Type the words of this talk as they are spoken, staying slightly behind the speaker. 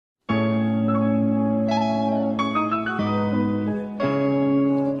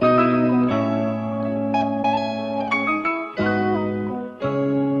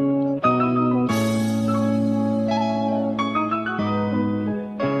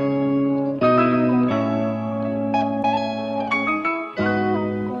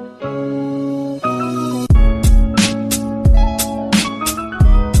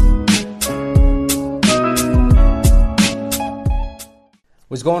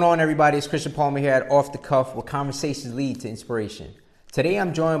What's going on, everybody? It's Christian Palmer here at Off the Cuff, where conversations lead to inspiration. Today,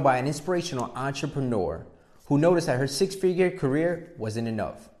 I'm joined by an inspirational entrepreneur who noticed that her six-figure career wasn't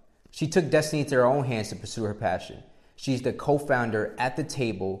enough. She took destiny into her own hands to pursue her passion. She's the co-founder At The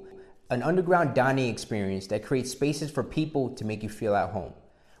Table, an underground dining experience that creates spaces for people to make you feel at home.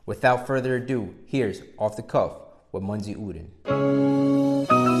 Without further ado, here's Off the Cuff with Munzi Uden.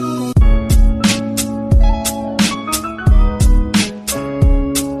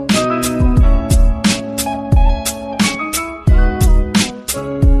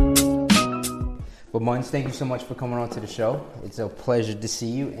 But Munz, thank you so much for coming on to the show. It's a pleasure to see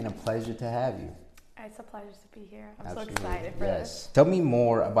you and a pleasure to have you. It's a pleasure to be here. I'm Absolutely. so excited for this. Tell me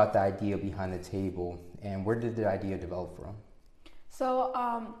more about the idea behind the table and where did the idea develop from? So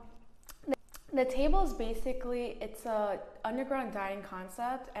the table is basically, it's a underground dining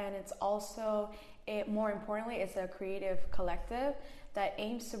concept, and it's also, more importantly, it's a creative collective that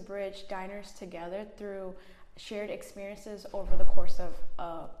aims to bridge diners together through shared experiences over the course of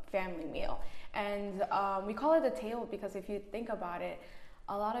a family meal. And we call it the table because if you think about it,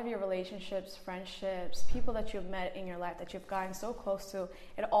 a lot of your relationships, friendships, people that you've met in your life that you've gotten so close to,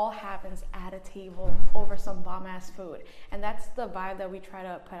 it all happens at a table over some bomb-ass food. And that's the vibe that we try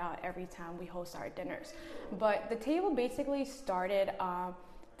to put out every time we host our dinners. But the table basically started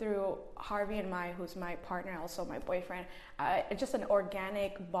through Harvey and who's my partner, also my boyfriend. It's just an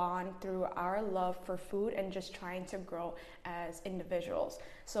organic bond through our love for food and just trying to grow as individuals.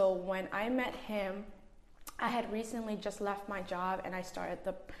 So when I met him, I had recently just left my job and I started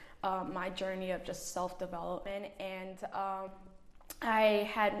my journey of just self-development. And I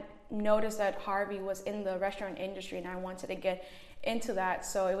had noticed that Harvey was in the restaurant industry and I wanted to get into that.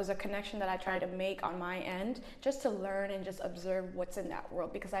 So it was a connection that I tried to make on my end just to learn and just observe what's in that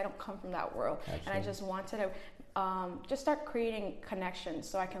world because I don't come from that world. Absolutely. And I just wanted to just start creating connections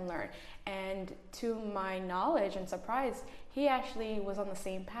so I can learn. And to my knowledge and surprise, he actually was on the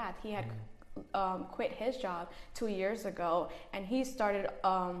same path. He had quit his job 2 years ago and he started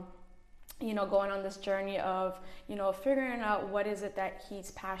going on this journey of figuring out what is it that he's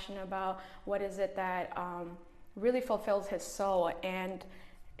passionate about, what is it that really fulfills his soul. And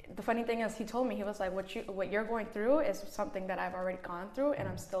the funny thing is, he told me, he was like, what you're going through is something that I've already gone through and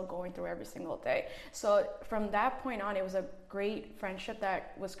I'm still going through every single day. So from that point on, it was a great friendship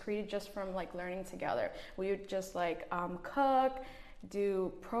that was created just from like learning together. We would just like cook,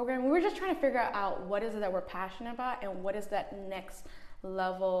 do programming. We were just trying to figure out what is it that we're passionate about and what is that next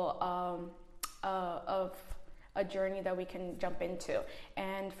level of a journey that we can jump into.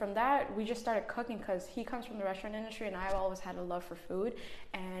 And from that, we just started cooking because he comes from the restaurant industry and I've always had a love for food.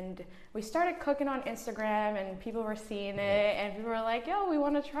 And we started cooking on Instagram and people were seeing it and people were like, yo, we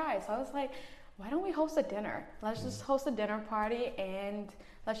want to try. So I was like, why don't we host a dinner? Let's just host a dinner party and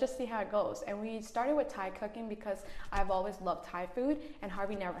let's just see how it goes. And we started with Thai cooking because I've always loved Thai food and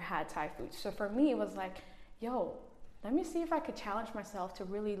Harvey never had Thai food. So for me, it was like, yo, let me see if I could challenge myself to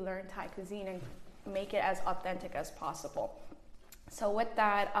really learn Thai cuisine and make it as authentic as possible. So with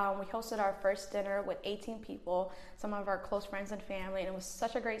that, we hosted our first dinner with 18 people, some of our close friends and family, and it was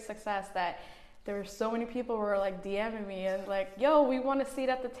such a great success that there were so many people who were like DMing me and like, yo, we want a seat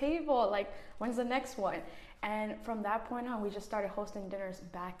at the table, like when's the next one? And from that point on, we just started hosting dinners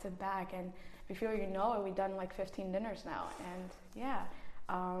back to back, and before you know it, we've done like 15 dinners now. And yeah,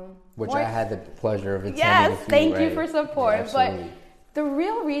 I had the pleasure of attending. Yes, thank you for support. Yeah, but the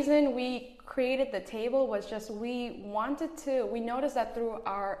real reason we created the table was just we noticed that through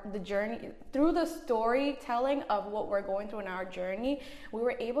the journey, through the storytelling of what we're going through in our journey, we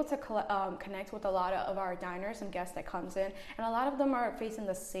were able to connect with a lot of our diners and guests that comes in, and a lot of them are facing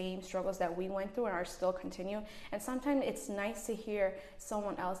the same struggles that we went through and are still continuing. And sometimes it's nice to hear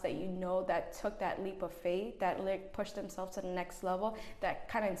someone else that that took that leap of faith, that pushed themselves to the next level, that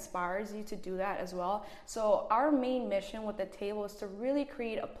kind of inspires you to do that as well. So our main mission with the table is to really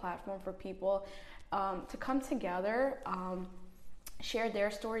create a platform for people to come together, share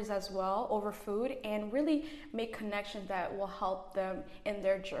their stories as well over food, and really make connections that will help them in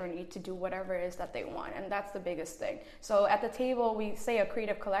their journey to do whatever it is that they want. And that's the biggest thing. So at the table, we say a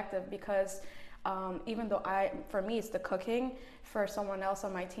creative collective because even though for me, it's the cooking, for someone else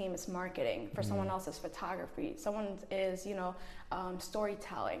on my team, it's marketing, for someone else, it's photography, someone is,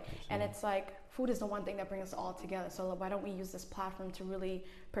 storytelling. And it's like, food is the one thing that brings us all together. So why don't we use this platform to really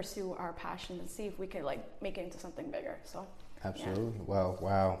pursue our passion and see if we could make it into something bigger. So absolutely. Yeah. Well,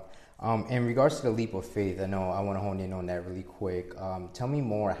 wow. In regards to the leap of faith, I want to hone in on that really quick. Tell me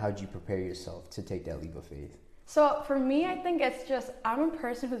more. How did you prepare yourself to take that leap of faith? So for me, I think it's just I'm a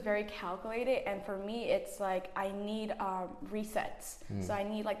person who's very calculated, and for me, it's like I need resets. So I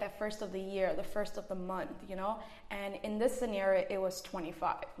need like that first of the year, the first of the month, you know. And in this scenario, it was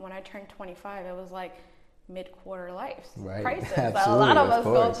 25. When I turned 25, it was like mid-quarter life crisis that a lot of us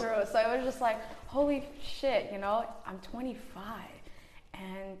go through. So it was just like, holy shit, you know, I'm 25,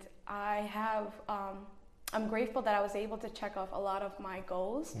 and I have. I'm grateful that I was able to check off a lot of my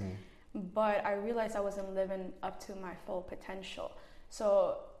goals. But I realized I wasn't living up to my full potential.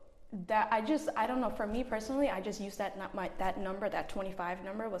 So that I don't know, for me personally, I just used that number, that 25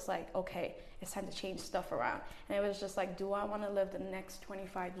 number was like, okay, it's time to change stuff around. And it was just like, do I want to live the next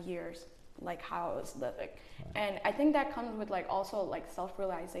 25 years like how I was living? Right. And I think that comes with like also like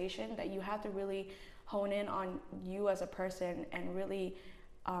self-realization, that you have to really hone in on you as a person and really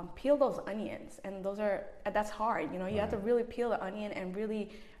peel those onions. And that's hard, you know. You have to really peel the onion and really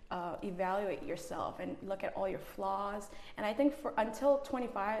evaluate yourself and look at all your flaws. And I think until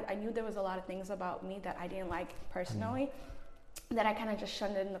 25, I knew there was a lot of things about me that I didn't like personally, that I kind of just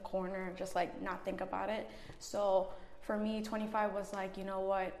shunned it in the corner and just like not think about it. So for me, 25 was like, you know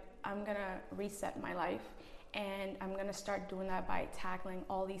what, I'm gonna reset my life, and I'm gonna start doing that by tackling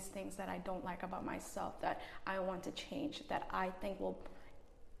all these things that I don't like about myself, that I want to change, that I think will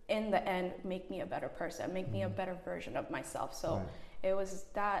in the end make me a better person, make me a better version of myself. So it was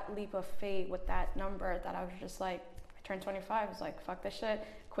that leap of faith with that number that I was just like, I turned 25, I was like, fuck this shit,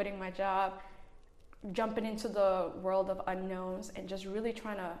 quitting my job, jumping into the world of unknowns, and just really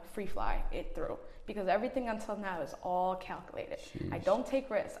trying to free fly it through. Because everything until now is all calculated. Jeez. I don't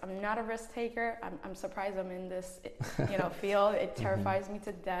take risks. I'm not a risk taker. I'm surprised I'm in this, field. It terrifies me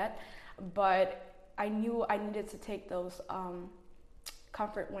to death. But I knew I needed to take those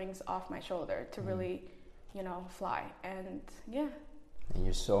comfort wings off my shoulder to really, fly. And yeah. And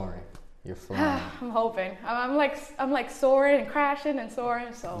you're soaring. You're flying. I'm hoping. I'm like soaring and crashing and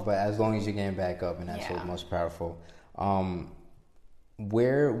soaring. So. But as long as you're getting back up, and that's what's most powerful.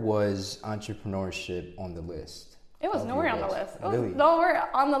 Where was entrepreneurship on the list? It was nowhere on the list. It was nowhere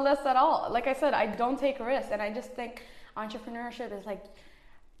on the list at all. Like I said, I don't take risks, and I just think entrepreneurship is like,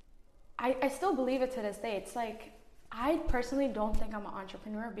 I still believe it to this day. It's like, I personally don't think I'm an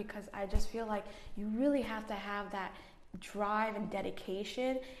entrepreneur, because I just feel like you really have to have that drive and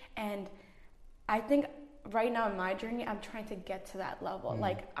dedication. And I think right now in my journey, I'm trying to get to that level.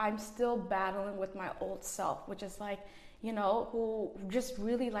 Like, I'm still battling with my old self, which is like, who just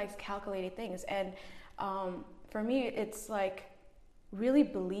really likes calculating things. And for me, it's like really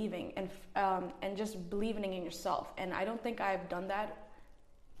believing and just believing in yourself. And I don't think I've done that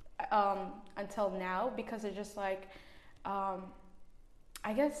until now, because it's just like,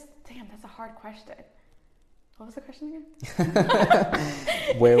 I guess, damn, that's a hard question. What was the question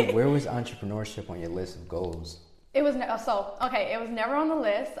again? Where was entrepreneurship on your list of goals? It was it was never on the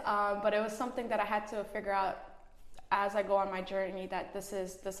list, but it was something that I had to figure out as I go on my journey, that this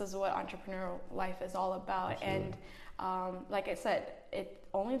is what entrepreneurial life is all about. Absolutely. And like I said,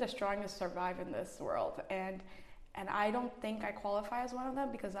 only the strongest survive in this world, and I don't think I qualify as one of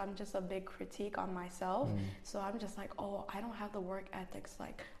them, because I'm just a big critique on myself. So I'm just like, I don't have the work ethics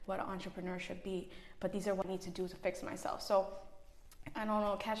like what an entrepreneur should be, but these are what I need to do to fix myself. So I don't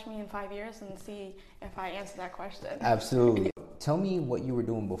know, catch me in 5 years and see if I answer that question. Absolutely. Tell me what you were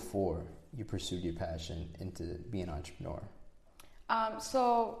doing before you pursued your passion into being an entrepreneur.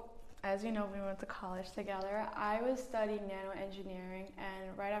 So as you know, we went to college together. I was studying nanoengineering,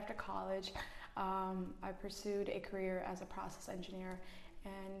 and right after college, I pursued a career as a process engineer,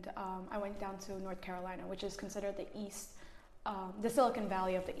 and I went down to North Carolina, which is considered the Silicon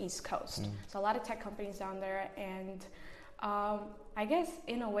Valley of the East Coast. So a lot of tech companies down there, and I guess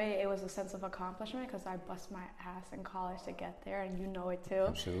in a way it was a sense of accomplishment, because I bust my ass in college to get there, and you know it too.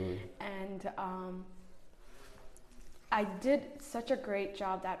 Absolutely. And I did such a great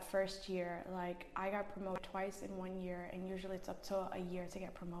job that first year. Like, I got promoted twice in 1 year, and usually it's up to a year to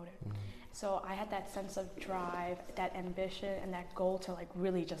get promoted. So I had that sense of drive, that ambition, and that goal to like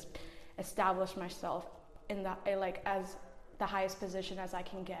really just establish myself in as the highest position as I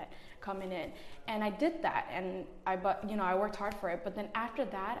can get coming in. And I did that, and I worked hard for it. But then after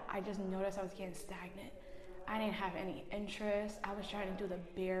that, I just noticed I was getting stagnant. I didn't have any interest. I was trying to do the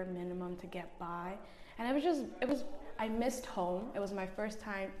bare minimum to get by. And I missed home. It was my first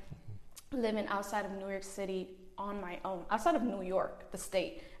time living outside of New York City on my own, outside of New York, the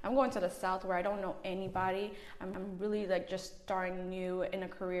state. I'm going to the South where I don't know anybody. I'm really like just starting new in a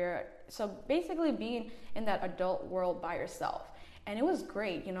career. So basically being in that adult world by yourself. And it was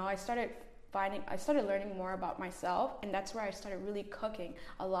great. I started I started learning more about myself, and that's where I started really cooking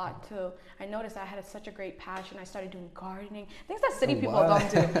a lot too. I noticed I had such a great passion. I started doing gardening, things that city people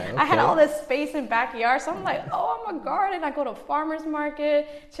don't do. Okay. I had all this space in backyard, so I'm like, oh, I'm a garden. I go to farmers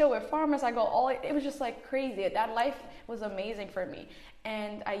market, chill with farmers. It was just like crazy. That life was amazing for me,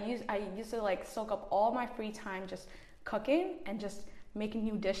 and I used to like soak up all my free time just cooking and just making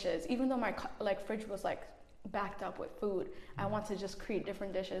new dishes. Even though my fridge was like backed up with food, I want to just create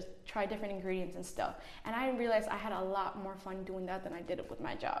different dishes, try different ingredients and stuff. And I realized I had a lot more fun doing that than I did it with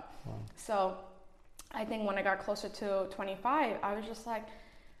my job. Wow. So I think when I got closer to 25, I was just like,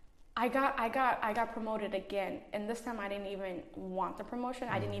 I got promoted again, and this time I didn't even want the promotion.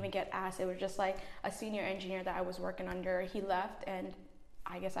 I didn't even get asked. It was just like a senior engineer that I was working under. He left, and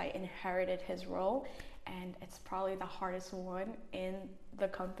I guess I inherited his role, and it's probably the hardest one in the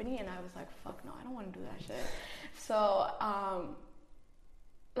company. And I was like, fuck no, I don't want to do that shit. So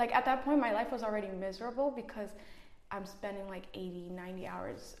like at that point, my life was already miserable because I'm spending like 80, 90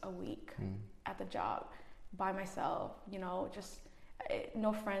 hours a week at the job by myself, you know, just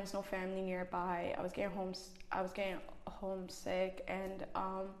no friends, no family nearby. I was getting homesick, and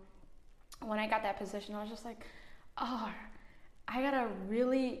when I got that position, I was just like, oh, I gotta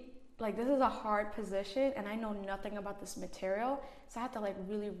really, like, this is a hard position, and I know nothing about this material, so I had to like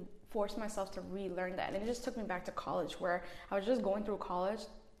really force myself to relearn that. And it just took me back to college, where I was just going through college,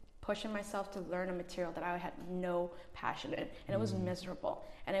 pushing myself to learn a material that I had no passion in, and it was miserable.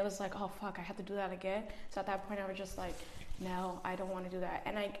 And it was like, oh fuck, I have to do that again. So at that point, I was just like, no, I don't want to do that.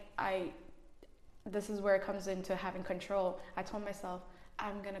 And this is where it comes into having control. I told myself,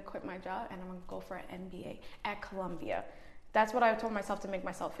 I'm gonna quit my job and I'm gonna go for an MBA at Columbia. That's what I told myself to make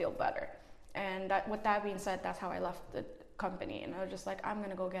myself feel better. And with that being said, that's how I left the company. And I was just like, I'm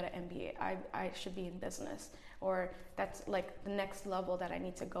gonna go get an MBA. I should be in business, or that's like the next level that I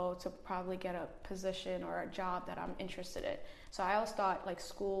need to go to probably get a position or a job that I'm interested in. So I always thought like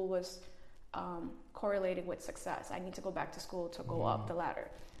school was correlated with success. I need to go back to school to go up the ladder.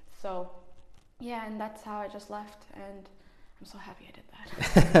 So yeah, and that's how I just left, and I'm so happy I did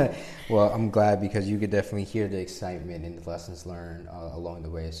that. Well, I'm glad, because you could definitely hear the excitement and the lessons learned along the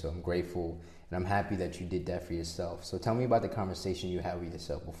way. So I'm grateful, and I'm happy that you did that for yourself. So tell me about the conversation you had with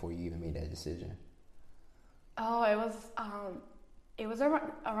yourself before you even made that decision. Oh, it was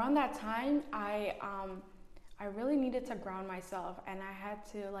around that time. I really needed to ground myself, and I had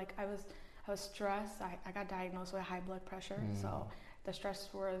to, like, I was stressed. I got diagnosed with high blood pressure, so the stress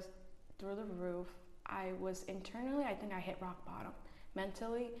was through the roof. I was internally, I think I hit rock bottom.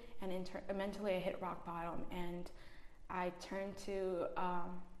 Mentally I hit rock bottom, and I turned to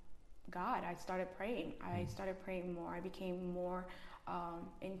God. I started praying. I started praying more. I became more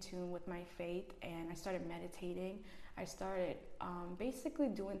in tune with my faith, and I started meditating. I started basically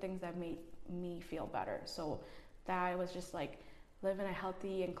doing things that made me feel better. So that I was just like living a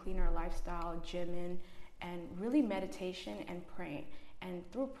healthy and cleaner lifestyle, gymming, and really meditation and praying. And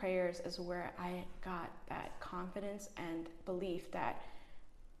through prayers is where I got that confidence and belief that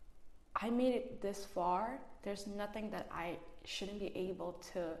I made it this far. There's nothing that I shouldn't be able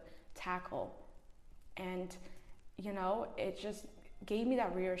to tackle. And, you know, it just gave me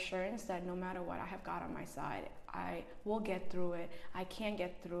that reassurance that no matter what, I have God on my side. I will get through it. I can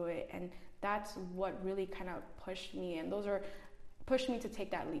get through it. And that's what really kind of pushed me. And pushed me to take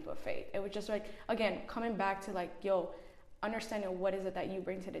that leap of faith. It was just like, again, coming back to like, understanding what is it that you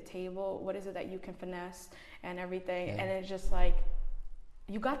bring to the table, what is it that you can finesse and everything. And it's just like,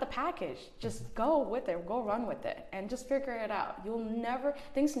 you got the package, just go with it, go run with it, and just figure it out.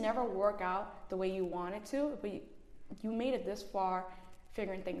 Things never work out the way you want it to, but you made it this far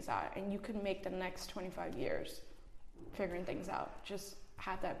figuring things out, and you can make the next 25 years figuring things out. Just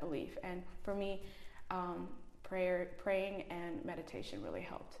have that belief. And for me, praying and meditation really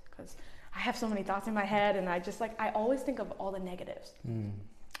helped, because I have so many thoughts in my head, and I always think of all the negatives.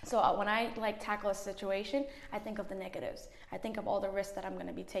 So when I tackle a situation, I think of the negatives. I think of all the risks that I'm going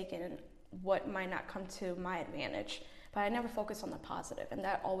to be taking and what might not come to my advantage. But I never focus on the positive, and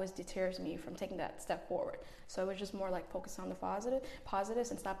that always deters me from taking that step forward. So it was just more like focus on the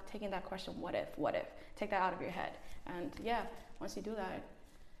positives, and stop taking that question, what if? Take that out of your head. And yeah, once you do that,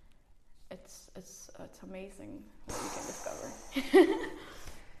 it's amazing what you can discover.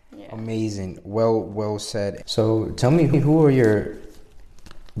 Yeah. Amazing. Well said. So tell me, who are your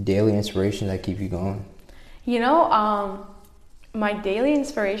daily inspirations that keep you going? My daily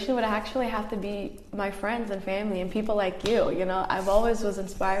inspiration would actually have to be my friends and family and people like you. I've always was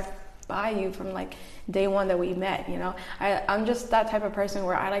inspired by you from like day one that we met, you know. I'm just that type of person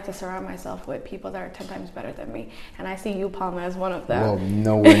where I like to surround myself with people that are 10 times better than me, and I see you, Palma, as one of them. Well,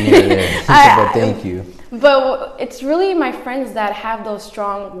 nowhere near there. But thank you. But it's really my friends that have those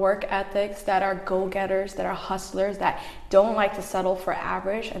strong work ethics, that are go-getters, that are hustlers, that don't like to settle for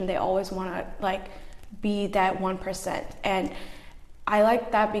average, and they always want to like be that 1%. And I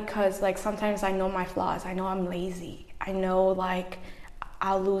like that because like sometimes I know my flaws. I know I'm lazy. I know like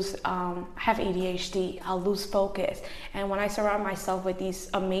I'll lose, I have ADHD, I'll lose focus. And when I surround myself with these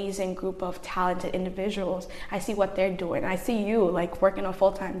amazing group of talented individuals, I see what they're doing. I see you like working a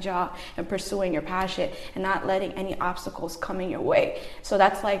full-time job and pursuing your passion and not letting any obstacles come in your way. So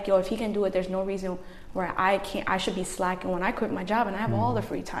that's like, yo, if he can do it, there's no reason where I should be slacking when I quit my job and I have all the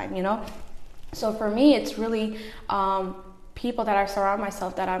free time, you know? So for me, it's really, people that I surround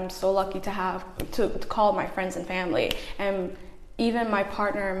myself that I'm so lucky to have to call my friends and family. And even my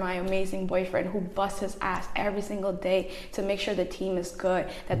partner, my amazing boyfriend, who busts his ass every single day to make sure the team is good,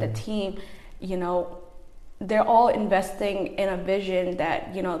 that the team, you know, they're all investing in a vision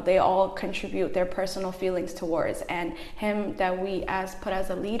that, you know, they all contribute their personal feelings towards, and him that we put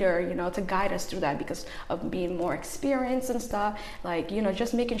as a leader, you know, to guide us through that because of being more experienced and stuff, like, you know,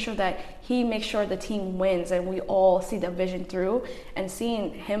 just making sure that he makes sure the team wins and we all see the vision through. And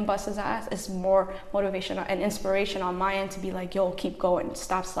seeing him bust his ass is more motivation and inspiration on my end to be like, yo, keep going,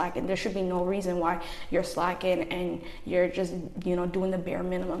 stop slacking. There should be no reason why you're slacking and you're just, you know, doing the bare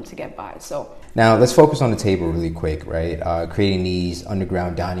minimum to get by. So now let's focus on the table really quick, right? Creating these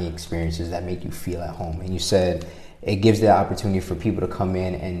underground dining experiences that make you feel at home. And you said it gives the opportunity for people to come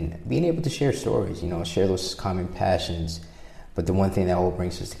in and being able to share stories, you know, share those common passions. But the one thing that all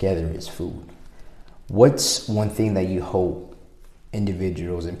brings us together is food. What's one thing that you hope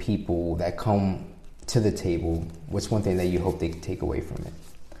individuals and people that come to the table, what's one thing that you hope they can take away from it?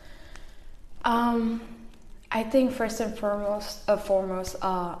 I think first and foremost,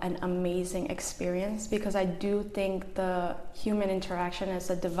 an amazing experience, because I do think the human interaction is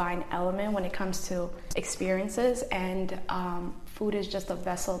a divine element when it comes to experiences, and food is just a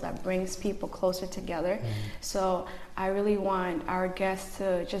vessel that brings people closer together. So I really want our guests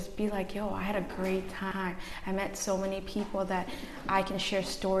to just be like, yo, I had a great time. I met so many people that I can share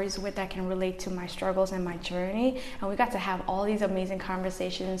stories with that can relate to my struggles and my journey. And we got to have all these amazing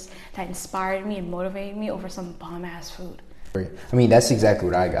conversations that inspired me and motivated me over some bomb-ass food. I mean, that's exactly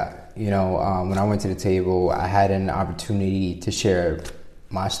what I got. You know, when I went to the table, I had an opportunity to share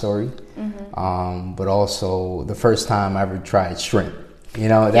my story, but also the first time I ever tried shrimp. You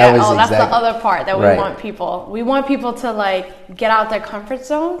know, that's the other part that we want people. We want people to like get out their comfort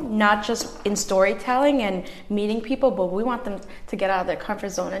zone, not just in storytelling and meeting people, but we want them to get out of their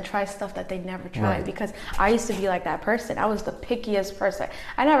comfort zone and try stuff that they never tried. Because I used to be like that person. I was the pickiest person.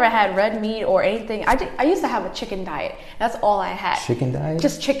 I never had red meat or anything. I used to have a chicken diet. That's all I had. Chicken diet?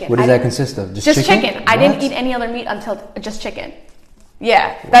 Just chicken. What does that consist of? Just chicken. I didn't eat any other meat until just chicken.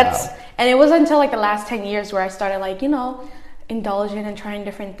 Yeah, and it wasn't until like the last 10 years where I started like, you know, indulging and trying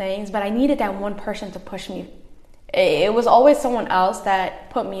different things, but I needed that one person to push me. It was always someone else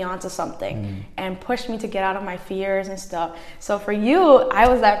that put me onto something and pushed me to get out of my fears and stuff. So for you, I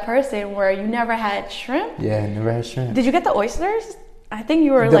was that person where you never had shrimp. Yeah, never had shrimp. Did you get the oysters? I think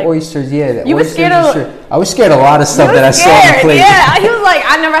you were the like oysters. Yeah, you were scared of. I was scared of a lot of stuff that I saw on the plate. Yeah, he was like,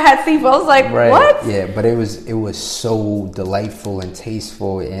 I never had seafood. I was like, what? Yeah, but it was so delightful and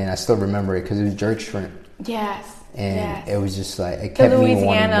tasteful, and I still remember it because it was jerk shrimp. Yes. And it was just like, it kept the me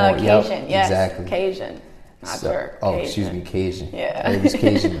wanting more. Cajun, yes, exactly. Cajun, not jerk. Oh, Cajun. excuse me, Cajun. Yeah. It was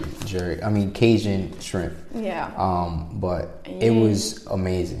Cajun jerk. I mean, Cajun shrimp. Yeah. But it was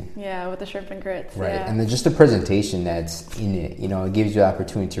amazing. Yeah, with the shrimp and grits. Right. Yeah. And then just the presentation that's in it, you know, it gives you the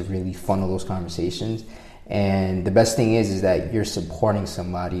opportunity to really funnel those conversations. And the best thing is that you're supporting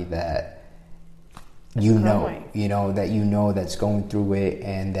somebody that you know that's going through it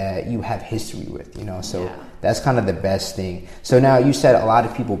and that you have history with, you know. So that's kind of the best thing. So now you said a lot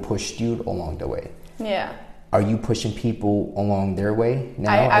of people pushed you along the way. Yeah. Are you pushing people along their way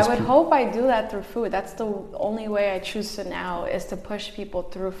now? I would hope I do that through food. That's the only way I choose to now, is to push people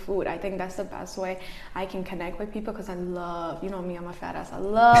through food. I think that's the best way I can connect with people, because I love, you know me, I'm a fat ass. I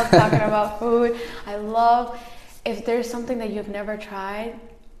love talking about food. I love, if there's something that you've never tried,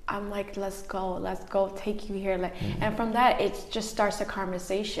 I'm like, let's go, take you here. Like, and from that, it just starts a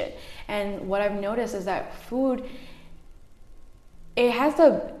conversation. And what I've noticed is that food, it has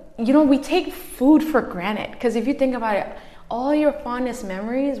we take food for granted. Because if you think about it, all your fondest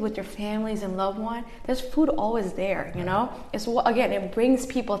memories with your families and loved one, there's food always there, you know? It's again, it brings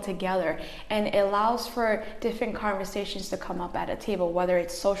people together, and it allows for different conversations to come up at a table, whether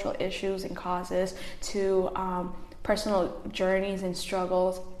it's social issues and causes to personal journeys and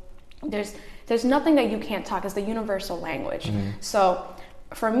struggles. There's nothing that you can't talk. It's the universal language. So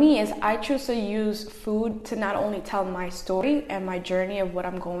for me, is I choose to use food to not only tell my story and my journey of what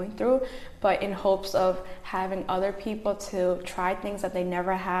I'm going through, but in hopes of having other people to try things that they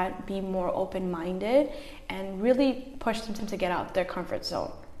never had, be more open-minded, and really push them to get out their comfort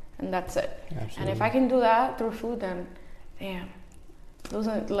zone. And that's it. Absolutely. And if I can do that through food, then damn, those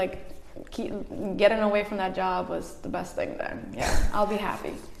are like getting away from that job was the best thing. Then yeah, I'll be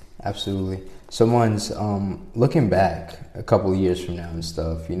happy. Absolutely. Someone's looking back a couple of years from now and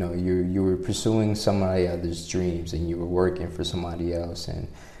stuff, you know, you were pursuing somebody else's dreams and you were working for somebody else, and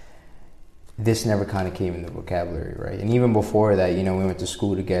this never kind of came in the vocabulary, right? And even before that, you know, we went to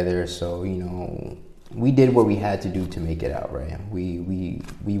school together, so, you know, we did what we had to do to make it out, right? We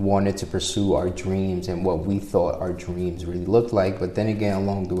wanted to pursue our dreams and what we thought our dreams really looked like, but then again,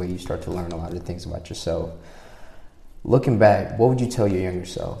 along the way, you start to learn a lot of things about yourself. Looking back, what would you tell your younger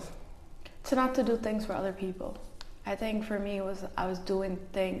self? To not to do things for other people. I think for me I was doing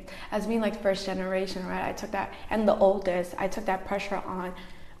things as being like first generation, right? I took that, and the oldest, I took that pressure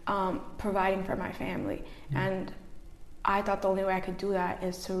on providing for my family. And I thought the only way I could do that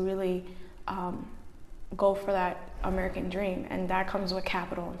is to really go for that American dream, and that comes with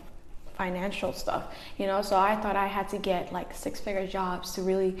capital and financial stuff, you know? So I thought I had to get like 6-figure jobs to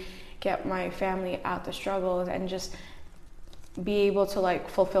really get my family out the struggles and just be able to like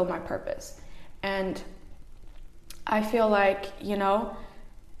fulfill my purpose. And I feel like, you know,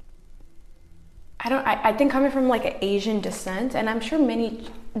 I think coming from like an Asian descent, and I'm sure many,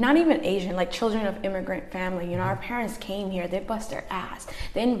 not even Asian, like children of immigrant family, you know, our parents came here, they bust their ass,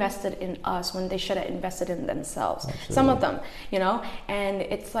 they invested in us when they should have invested in themselves. Absolutely. Some of them, you know, and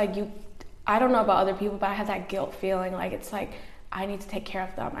it's like I don't know about other people, but I have that guilt feeling, like it's like I need to take care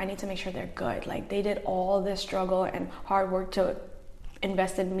of them. I need to make sure they're good. Like they did all this struggle and hard work to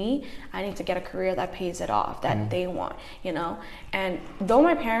invest in me. I need to get a career that pays it off, that they want, you know? And though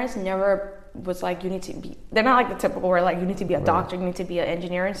my parents never was like, you need to be, they're not like the typical where like, you need to be a doctor, you need to be an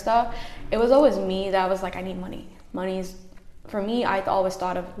engineer and stuff. It was always me that was like, I need money. Money's, for me, I always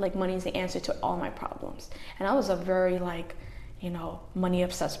thought of like money is the answer to all my problems. And I was a very like, you know, money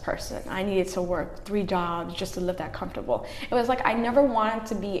obsessed person. I needed to work 3 jobs just to live that comfortable. It was like I never wanted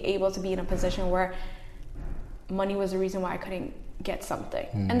to be able to be in a position where money was the reason why I couldn't get something.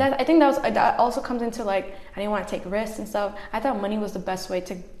 And that, I think that also comes into like, I didn't want to take risks and stuff. I thought money was the best way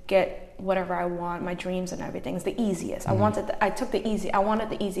to get whatever I want, my dreams and everything. It's the easiest. I wanted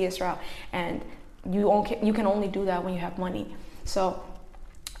the easiest route, and you can only do that when you have money. So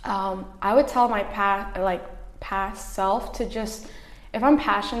I would tell my past self to just, if I'm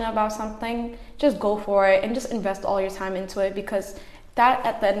passionate about something, just go for it and just invest all your time into it, because that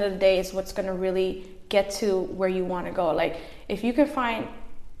at the end of the day is what's going to really get to where you want to go. Like if you can find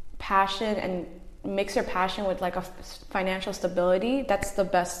passion and mix your passion with like a financial stability, that's the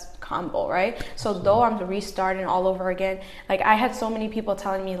best combo, right? So though I'm restarting all over again, like I had so many people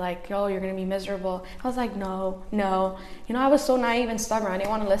telling me like, oh, you're gonna be miserable. I was like, no, you know, I was so naive and stubborn. I didn't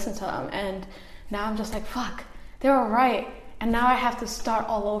want to listen to them, and now I'm just like, fuck, they were right, and now I have to start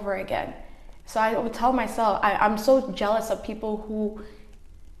all over again. So I would tell myself, I'm so jealous of people who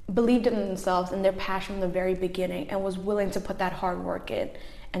believed in themselves and their passion from the very beginning and was willing to put that hard work in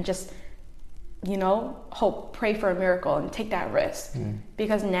and just, you know, pray for a miracle and take that risk.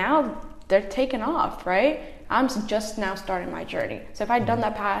 Because now they're taking off, right? I'm just now starting my journey. So if I'd done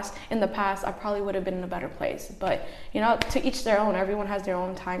that in the past, I probably would have been in a better place. But, you know, to each their own. Everyone has their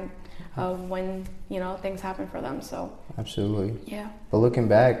own time of when, you know, things happen for them. So absolutely. Yeah. But looking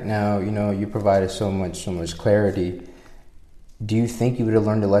back now, you know, you provided so much clarity. Do you think you would have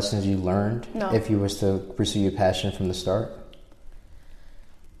learned the lessons you learned if you was to pursue your passion from the start?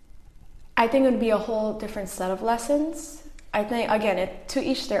 I think it would be a whole different set of lessons. I think, again, to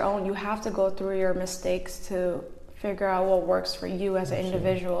each their own. You have to go through your mistakes to figure out what works for you as an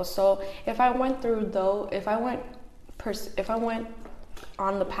individual. So if I went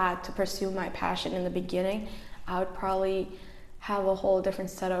on the path to pursue my passion in the beginning, I would probably have a whole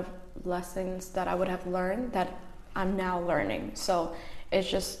different set of lessons that I would have learned that I'm now learning. So it's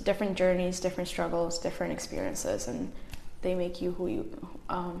just different journeys, different struggles, different experiences, and they make you who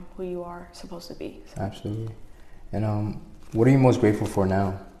you are supposed to be. So. Absolutely. And what are you most grateful for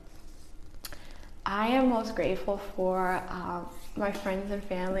now? I am most grateful for my friends and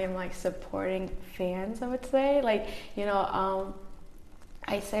family and like supporting fans, I would say. Like, you know,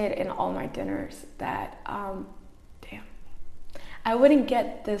 I say it in all my dinners that, damn, I wouldn't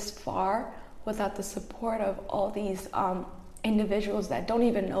get this far without the support of all these individuals that don't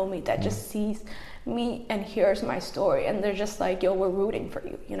even know me, that just sees me and hears my story, and they're just like, yo, we're rooting for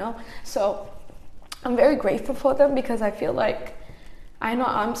you, you know? So I'm very grateful for them, because I feel like I know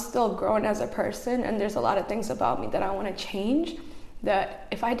I'm still growing as a person, and there's a lot of things about me that I want to change, that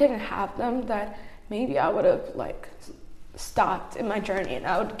if I didn't have them, that maybe I would have like stopped in my journey, and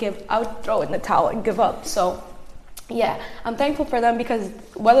I would throw in the towel and give up. So yeah, I'm thankful for them, because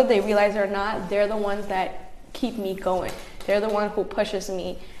whether they realize it or not, they're the ones that keep me going. They're the one who pushes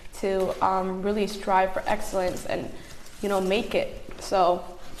me to really strive for excellence and, you know, make it. So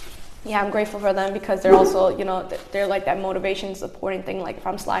yeah, I'm grateful for them, because they're also, you know, they're like that motivation, supporting thing. Like if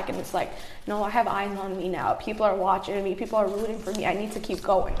I'm slacking, it's like, no, I have eyes on me now. People are watching me. People are rooting for me. I need to keep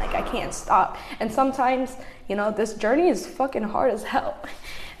going. Like I can't stop. And sometimes, you know, this journey is fucking hard as hell.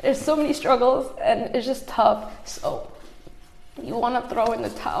 There's so many struggles, and it's just tough. So you want to throw in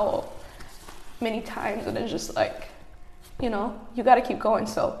the towel many times, and it's just like, you know, you got to keep going.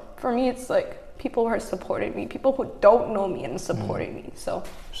 So for me, it's like people who are supporting me, people who don't know me and supporting me. So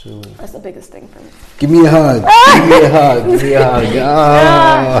absolutely, that's the biggest thing for me. Give me a hug. Give me a hug. Give me a hug.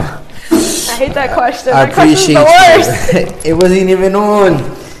 Oh. I hate that question. I that appreciate the worst. It wasn't even on.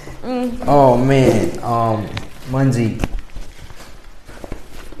 Oh man, Munzi,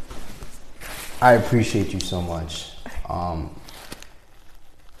 I appreciate you so much.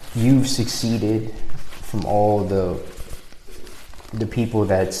 You've succeeded from all the people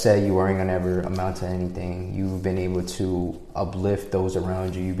that said you weren't gonna ever amount to anything. You've been able to uplift those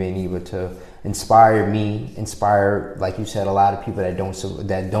around you. You've been able to inspire me, like you said, a lot of people that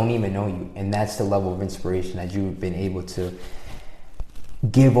don't even know you, and that's the level of inspiration that you've been able to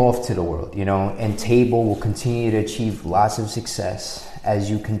give off to the world, you know. And Table will continue to achieve lots of success as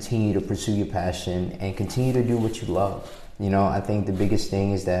you continue to pursue your passion and continue to do what you love. You know, I think the biggest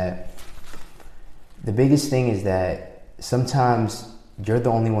thing is that sometimes you're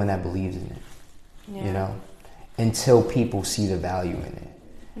the only one that believes in it, you know, until people see the value in it.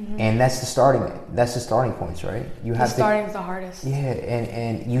 And that's the starting points, right? Starting's the hardest. Yeah,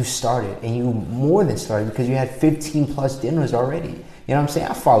 and you started, and you more than started, because you had 15 plus dinners already. You know what I'm saying?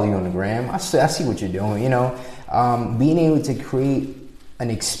 I follow you on the gram. I see what you're doing, you know. Being able to create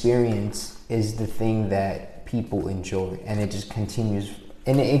an experience is the thing that people enjoy, and it just continues,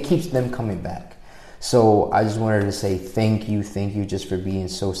 and it keeps them coming back. So I just wanted to say thank you just for being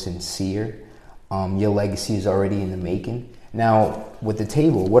so sincere. Your legacy is already in the making. Now, with the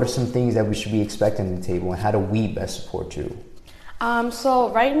Table, what are some things that we should be expecting at the Table, and how do we best support you? So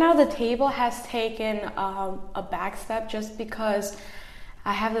right now the Table has taken a back step, just because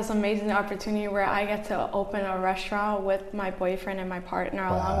I have this amazing opportunity where I get to open a restaurant with my boyfriend and my partner,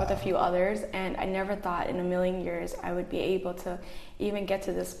 along with a few others. And I never thought in a million years I would be able to even get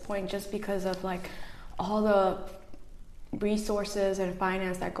to this point, just because of like all the resources and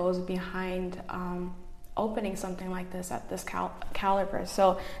finance that goes behind opening something like this at this caliber.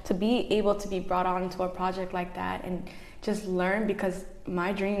 So to be able to be brought on to a project like that and just learn, because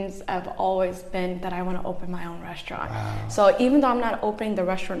my dreams have always been that I want to open my own restaurant. Wow. So even though I'm not opening the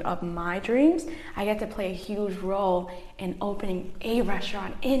restaurant of my dreams, I get to play a huge role in opening a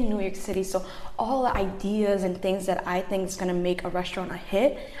restaurant in New York City. So all the ideas and things that I think is going to make a restaurant a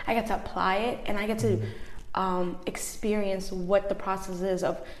hit, I get to apply it, and I get to experience what the process is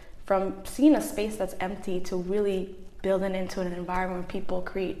of from seeing a space that's empty to really building into an environment where people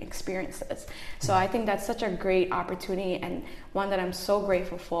create experiences. So I think that's such a great opportunity, and one that I'm so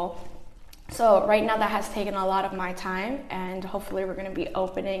grateful for. So right now that has taken a lot of my time, and hopefully we're going to be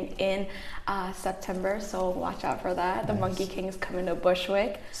opening in September, so watch out for that. Nice. The Monkey King is coming to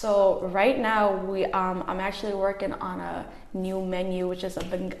Bushwick. So right now I'm actually working on a new menu, which is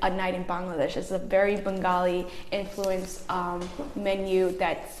a night in Bangladesh. It's a very Bengali influenced menu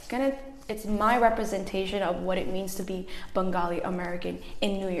it's my representation of what it means to be Bengali American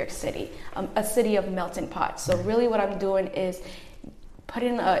in New York City, a city of melting pots. So really what I'm doing is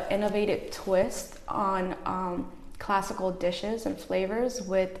putting an innovative twist on classical dishes and flavors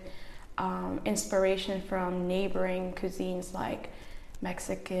with inspiration from neighboring cuisines like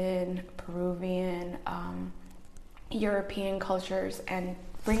Mexican, Peruvian, European cultures, and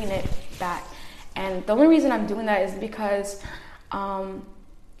bringing it back. And the only reason I'm doing that is because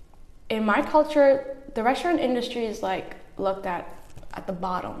in my culture, the restaurant industry is like looked at the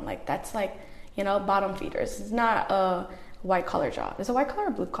bottom. Like that's like, you know, bottom feeders. It's not a white collar job. Is it white collar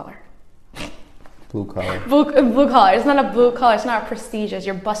or blue collar? Blue collar. Blue collar. It's not a blue collar. It's not prestigious.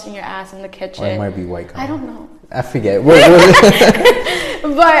 You're busting your ass in the kitchen. Or it might be white collar. I don't know. I forget. But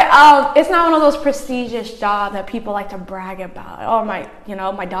it's not one of those prestigious jobs that people like to brag about. Oh,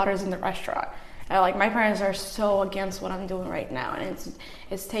 my daughter's in the restaurant. Like, my parents are so against what I'm doing right now, and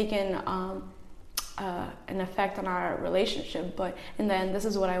it's taken an effect on our relationship. But in the end, this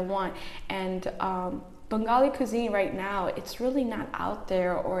is what I want. And Bengali cuisine right now, it's really not out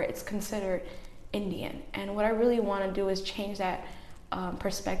there, or it's considered Indian. And what I really want to do is change that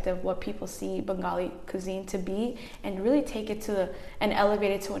perspective, what people see Bengali cuisine to be, and really take it and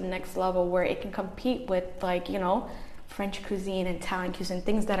elevate it to a next level where it can compete with, like, French cuisine and Italian cuisine,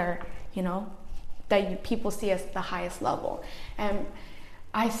 things that are, people see as the highest level. And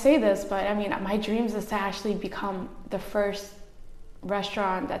I say this, but I mean, my dreams is to actually become the first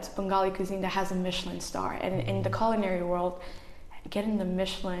restaurant that's Bengali cuisine that has a Michelin star. And in the culinary world, getting the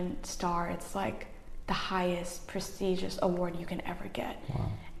Michelin star, it's like the highest prestigious award you can ever get.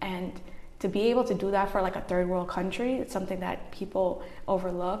 Wow. And to be able to do that for like a third world country, it's something that people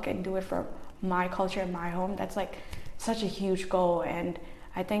overlook, and do it for my culture and my home. That's like such a huge goal. And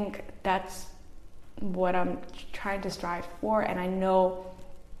I think that's what I'm trying to strive for. And I know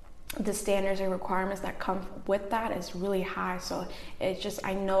the standards and requirements that come with that is really high. So it's just,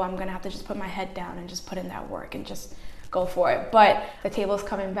 I know I'm gonna have to just put my head down and just put in that work and just go for it. But the table's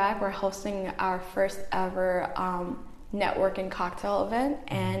coming back. We're hosting our first ever networking cocktail event,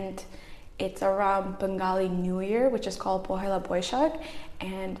 and it's around Bengali New Year, which is called Pohela Boishak.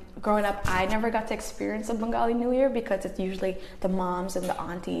 And growing up, I never got to experience a Bengali New Year because it's usually the moms and the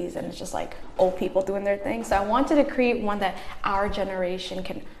aunties, and it's just like old people doing their thing. So I wanted to create one that our generation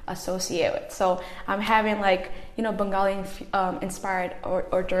can associate with. So I'm having Bengali inspired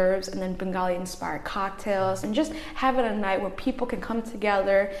hors d'oeuvres, and then Bengali inspired cocktails, and just having a night where people can come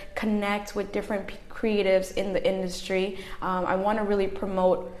together, connect with different creatives in the industry. I want to really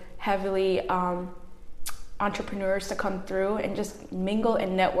promote heavily entrepreneurs to come through and just mingle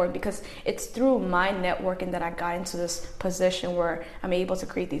and network, because it's through my networking that I got into this position where I'm able to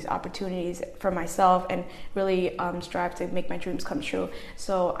create these opportunities for myself and really strive to make my dreams come true.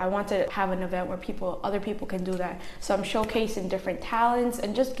 So I want to have an event where other people can do that. So I'm showcasing different talents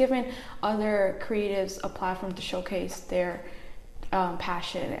and just giving other creatives a platform to showcase their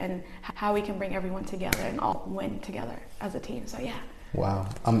passion, and how we can bring everyone together and all win together as a team. So yeah. Wow,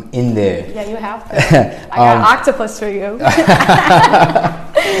 I'm in there. Yeah, you have to. I got an octopus for you.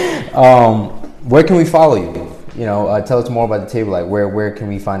 Where can we follow you? Tell us more about the table. Like, where can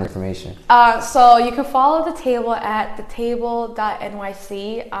we find information? So you can follow the table at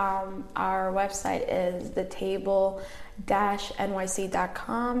thetable.nyc. Our website is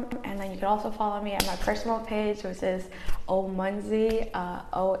thetable-nyc.com, and then you can also follow me at my personal page, which is Ohmunzzy,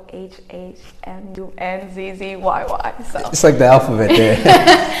 OHHMUNZZYY. So it's like the alphabet there.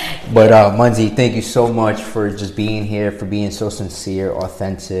 But Munzzy, thank you so much for just being here, for being so sincere,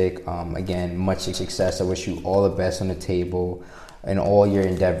 authentic. Again, much success. I wish you all the best on the table and all your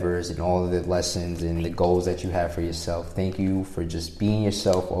endeavors and all of the lessons and the goals that you have for yourself. Thank you for just being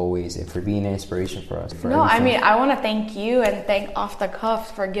yourself always, and for being an inspiration for us. I mean, I want to thank you and thank Off the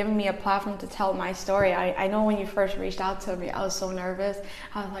Cuff for giving me a platform to tell my story. I know when you first reached out to me, I was so nervous.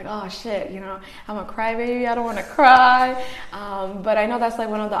 I was like, oh shit, I'm a crybaby. I don't want to cry. But I know that's like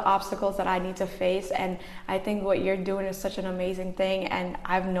one of the obstacles that I need to face. And I think what you're doing is such an amazing thing. And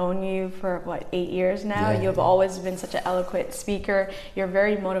I've known you for 8 years now. Yeah. You've always been such an eloquent speaker. You're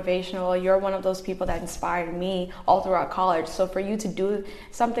very motivational. You're one of those people that inspired me all throughout college. So for you to do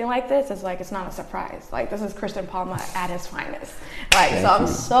something like this, it's not a surprise. Like, this is Christian Palma at his finest. I'm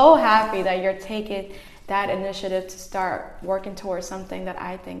so happy that you're taking that initiative to start working towards something that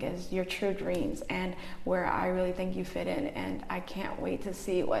I think is your true dreams, and where I really think you fit in. And I can't wait to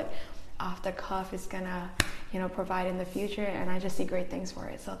see what Off the Cuff is gonna provide in the future, and I just see great things for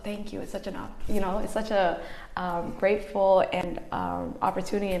it. So thank you. It's such a grateful and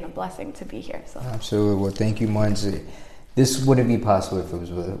opportunity and a blessing to be here. So absolutely. Well, thank you, Munzzy. This wouldn't be possible if it was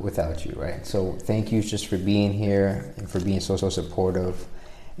without you, right? So thank you just for being here and for being so supportive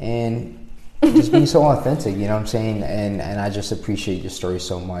and just being so authentic. You know what I'm saying? And I just appreciate your story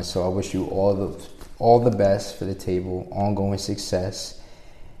so much. So I wish you all the best for the table, ongoing success.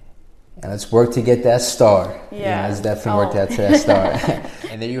 And let's work to get that star. Yeah. Let's definitely work to that star.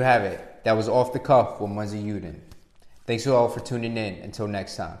 And there you have it. That was Off the Cuff with Munzzy Yudin. Thanks you all for tuning in. Until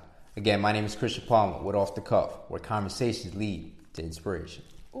next time. Again, my name is Christian Palma with Off the Cuff, where conversations lead to inspiration.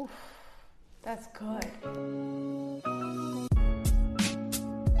 Oof, that's good.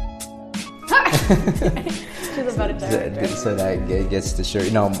 She's a better director. So that gets the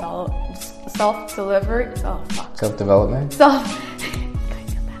shirt. No. self-delivered. Oh fuck. Self-development? Self.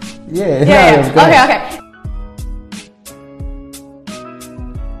 Yeah. Yeah. Go ahead. Okay.